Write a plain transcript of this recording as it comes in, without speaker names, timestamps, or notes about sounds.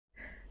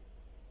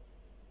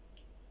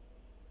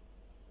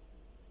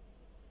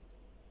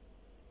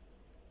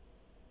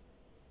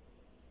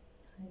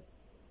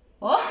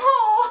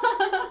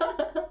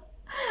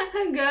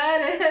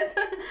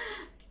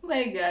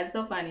my god,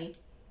 so funny.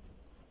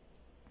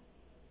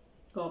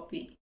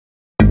 Copy.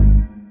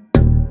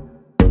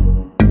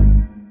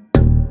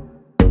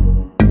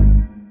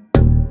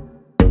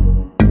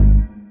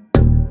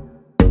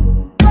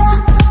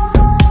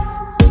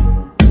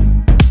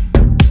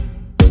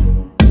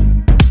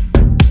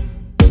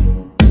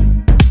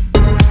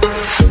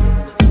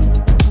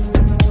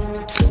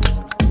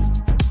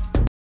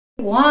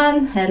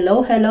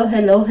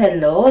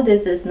 Hello,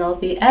 this is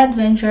Novi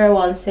Adventure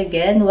once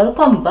again.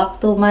 Welcome back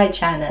to my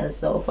channel.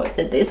 So for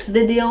today's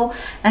video,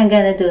 I'm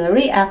gonna do a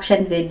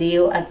reaction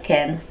video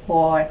again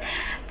for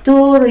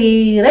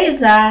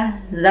REZA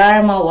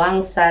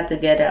Darmawangsa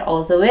together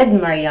also with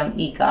Mirriam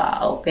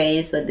Eka.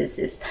 Okay, so this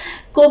is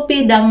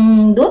KOPI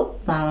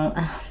DANGDUT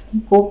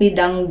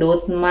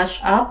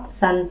mashup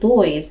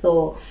Santoy.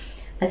 So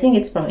I think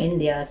it's from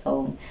India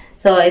song.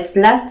 So it's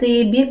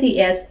Lathi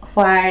BTS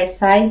Fire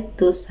Side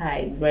to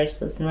Side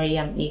versus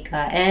Mirriam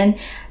Eka, and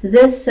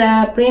this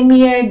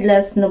premiered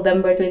last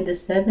November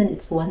 27.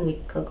 It's 1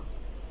 week ago.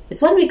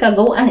 It's 1 week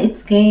ago, and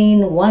it's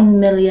gained 1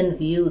 million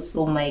views.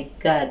 Oh my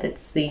god,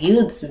 that's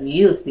huge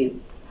views,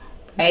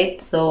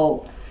 right?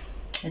 So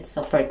it's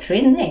super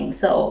trending.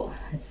 So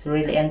it's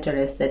really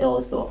interested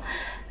also.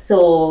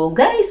 So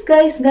guys,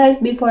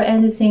 before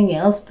anything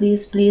else,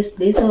 please,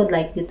 I would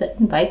like you to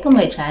invite to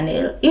my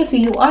channel. If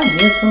you are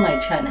new to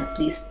my channel,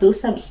 please do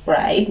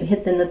subscribe,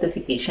 hit the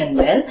notification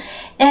bell,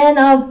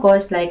 and of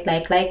course like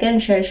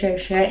and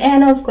share,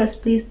 and of course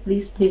please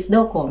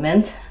do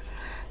comment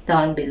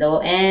down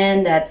below.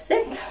 And that's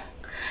it.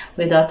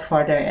 Without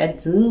further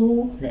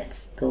ado,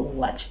 let's go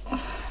watch.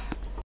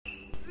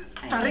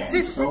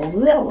 Ayan, so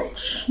we'll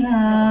watch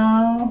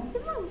now.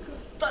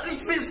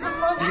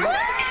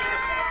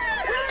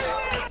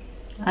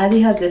 I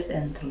have this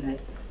intro, right?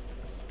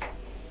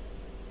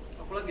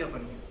 Aku lagi apa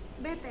nih?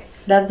 Bete.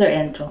 Love their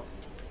intro.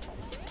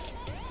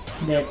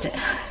 Bete.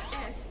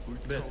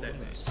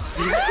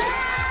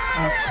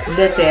 Yes,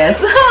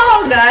 BTS.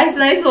 Oh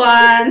guys, nice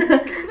one.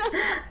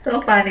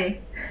 So funny.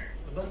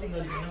 Abang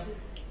tinggal di mana sih?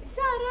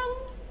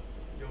 Sarang.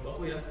 Jawab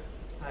aku ya.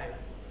 Hai.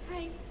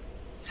 Hai.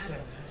 Sarang.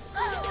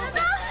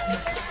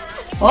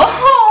 Oh!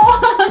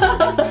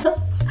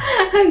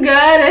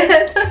 Got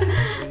it.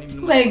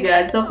 Oh my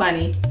god, so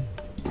funny.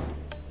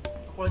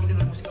 Aku lagi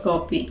dengar musik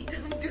Kopi.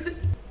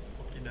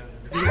 KOPI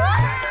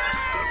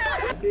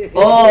DANGDUT.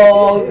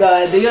 Oh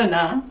god, yun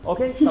ah.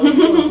 Oke, kalau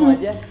gitu langsung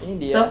aja. Ini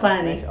dia So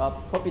funny.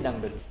 mashup KOPI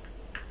DANGDUT.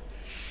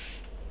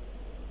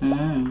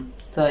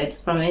 So it's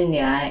from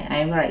India,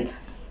 I'm right.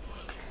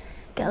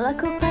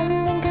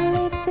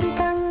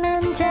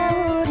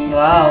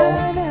 Wow.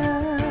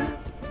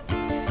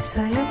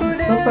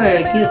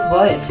 Super cute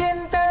voice.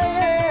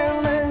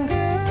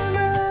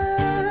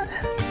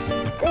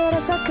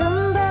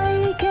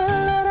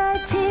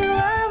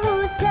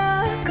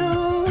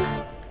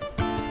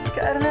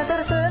 Karena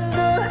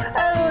tersentuh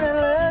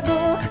alunan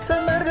lagu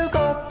semerdu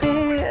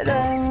kopi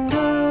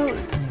dangdut.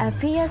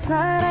 Api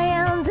asmara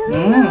yang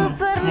dulu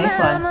Nice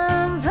pernah one.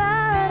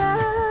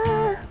 membara.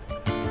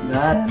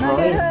 That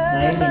voice,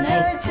 really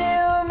nice.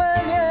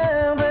 Ciuman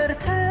yang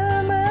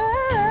bertema.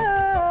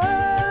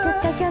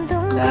 Detak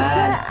jantungku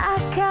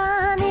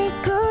seakan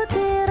ikut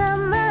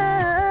irama.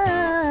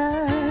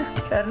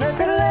 Karena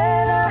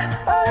terlena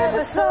oleh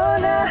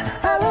pesona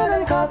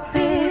alunan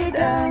kopi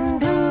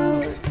dangdut.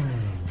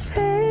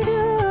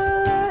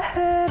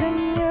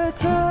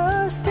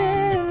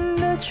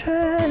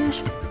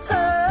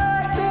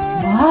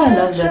 Wow, I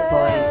love that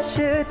voice.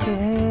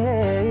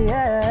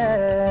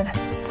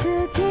 To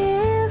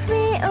give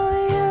me all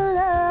your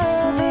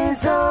love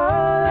is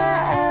all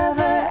I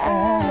ever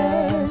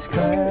ask.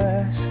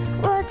 'Cause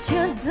what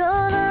you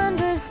don't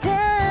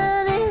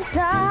understand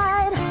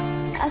inside,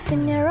 I've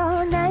been here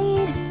all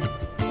night.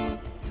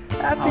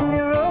 I've been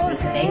here all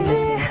day.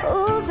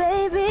 Oh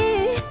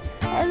baby,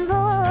 and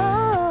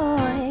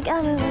boy,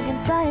 got me working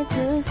side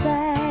to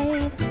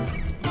side.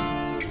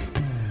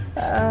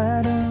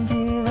 I don't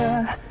give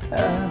a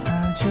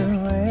about you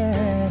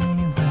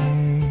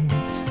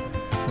anyways.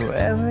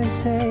 Whoever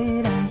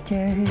said I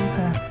gave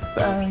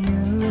about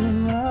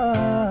you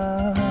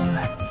more.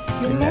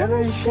 You never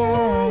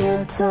share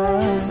your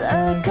toys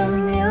or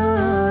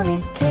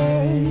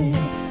communicate.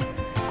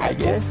 I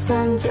guess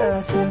I'm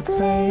just a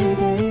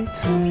playdate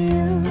to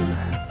you.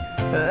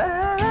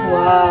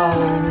 Wow,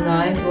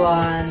 nice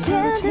one.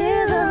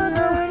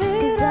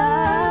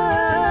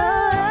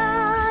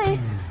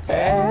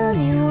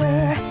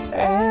 Anywhere,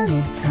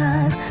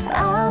 anytime,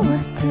 I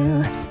would do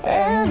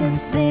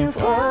anything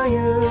for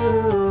you.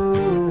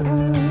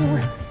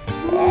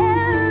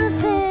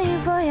 Anything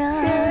for you.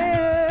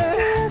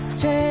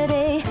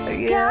 Yesterday,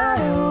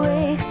 got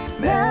away,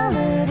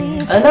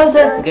 melodies. I love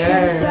that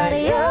girl.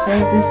 She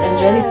has this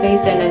angelic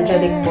face and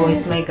angelic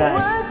voice, my god.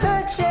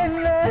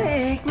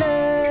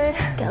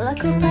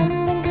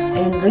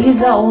 And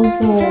REZA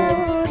also.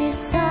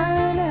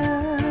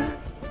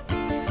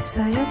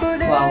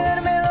 Wow.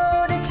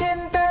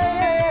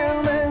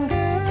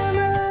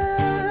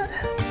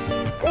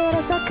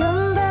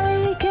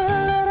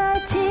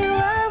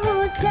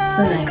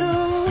 So nice.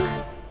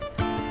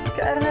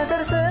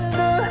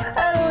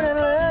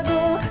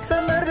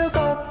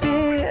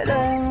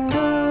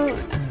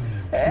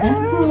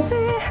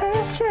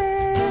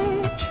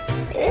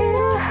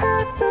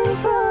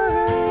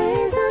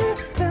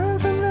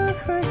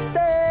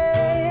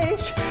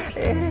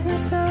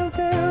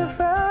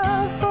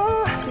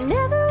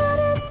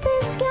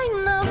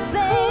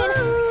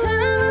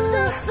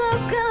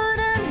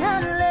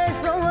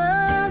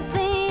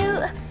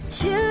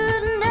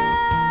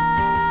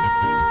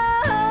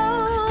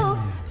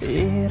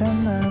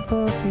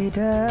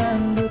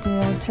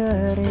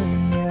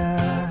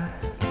 ceria,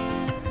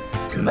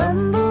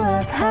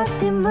 membuat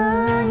hati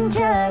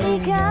menjadi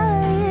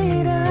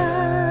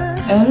gairah.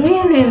 I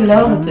really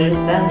love their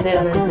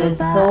tandem and they're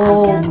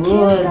so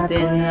good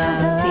in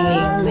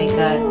singing. Oh my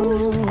god.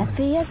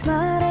 Api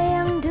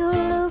asmara yang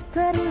dulu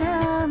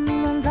pernah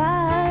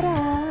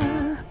membara,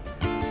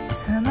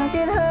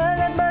 semakin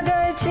hangat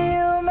bagai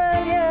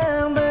ciuman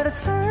yang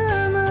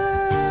pertama.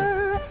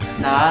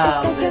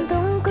 Love Detak it.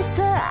 jantungku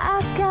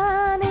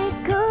seakan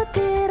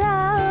ikuti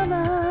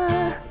rama,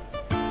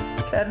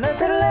 karena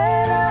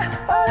terlena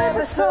oleh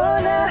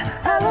pesona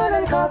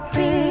alunan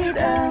kopi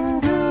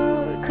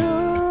dangdut.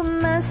 Ku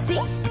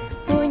masih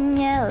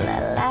punya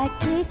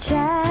lelaki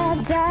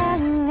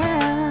cadangan,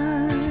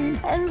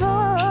 and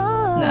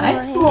boy,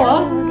 Nice yang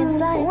one. mungkin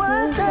side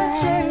to side.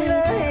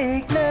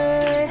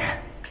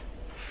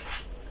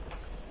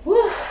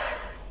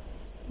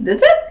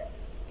 That's it.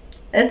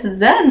 It's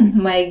done.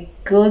 My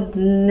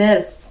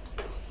goodness.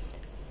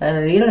 I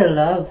really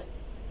love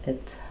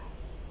it.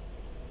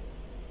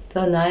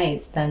 So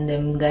nice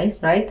tandem, guys,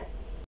 right?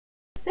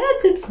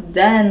 Since it's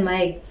done,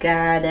 my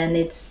god, and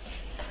it's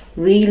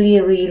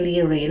really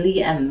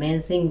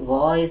amazing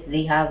voice.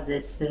 They have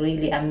this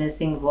really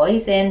amazing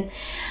voice, and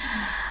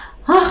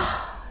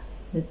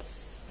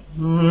it's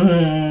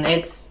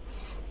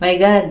my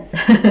god.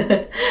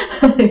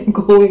 I'm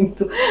going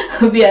to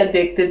be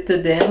addicted to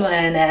them,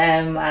 and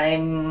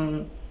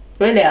I'm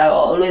really, I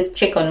always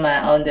check on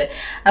the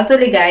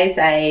actually, guys,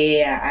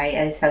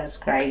 I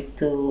subscribe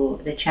to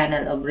the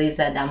channel of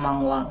REZA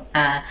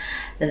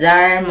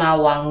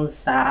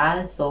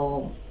Darmawangsa,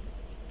 so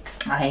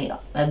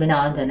every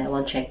now and then I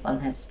will check on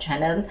his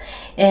channel,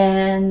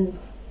 and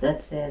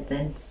that's it.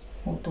 And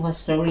it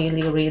was a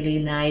really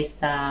nice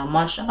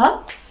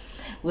mashup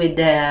with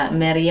the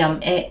Miriam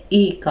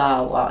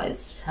Eka. Wow, it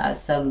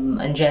has some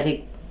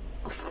angelic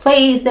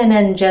face and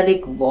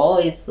angelic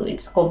voice, so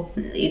it's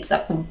a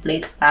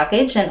complete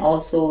package. And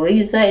also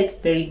REZA,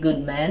 it's very good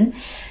man,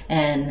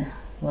 and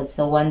what's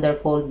a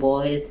wonderful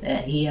voice.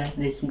 He has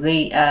this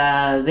great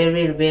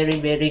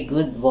very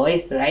good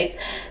voice, right?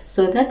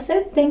 So that's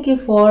it. Thank you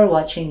for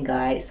watching,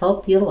 guys.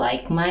 Hope you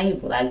like my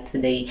vlog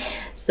today.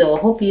 So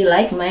hope you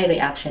like my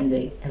reaction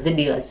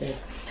video as well.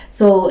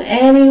 So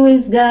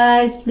anyways,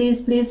 guys,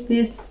 please,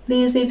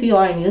 if you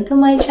are new to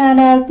my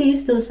channel,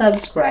 please do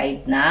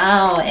subscribe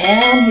now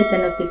and hit the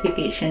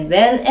notification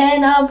bell,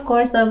 and of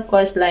course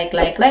like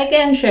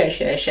and share.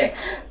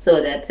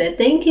 So that's it.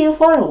 Thank you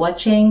for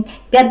watching.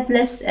 God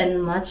bless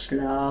and much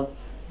love.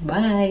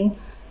 Bye.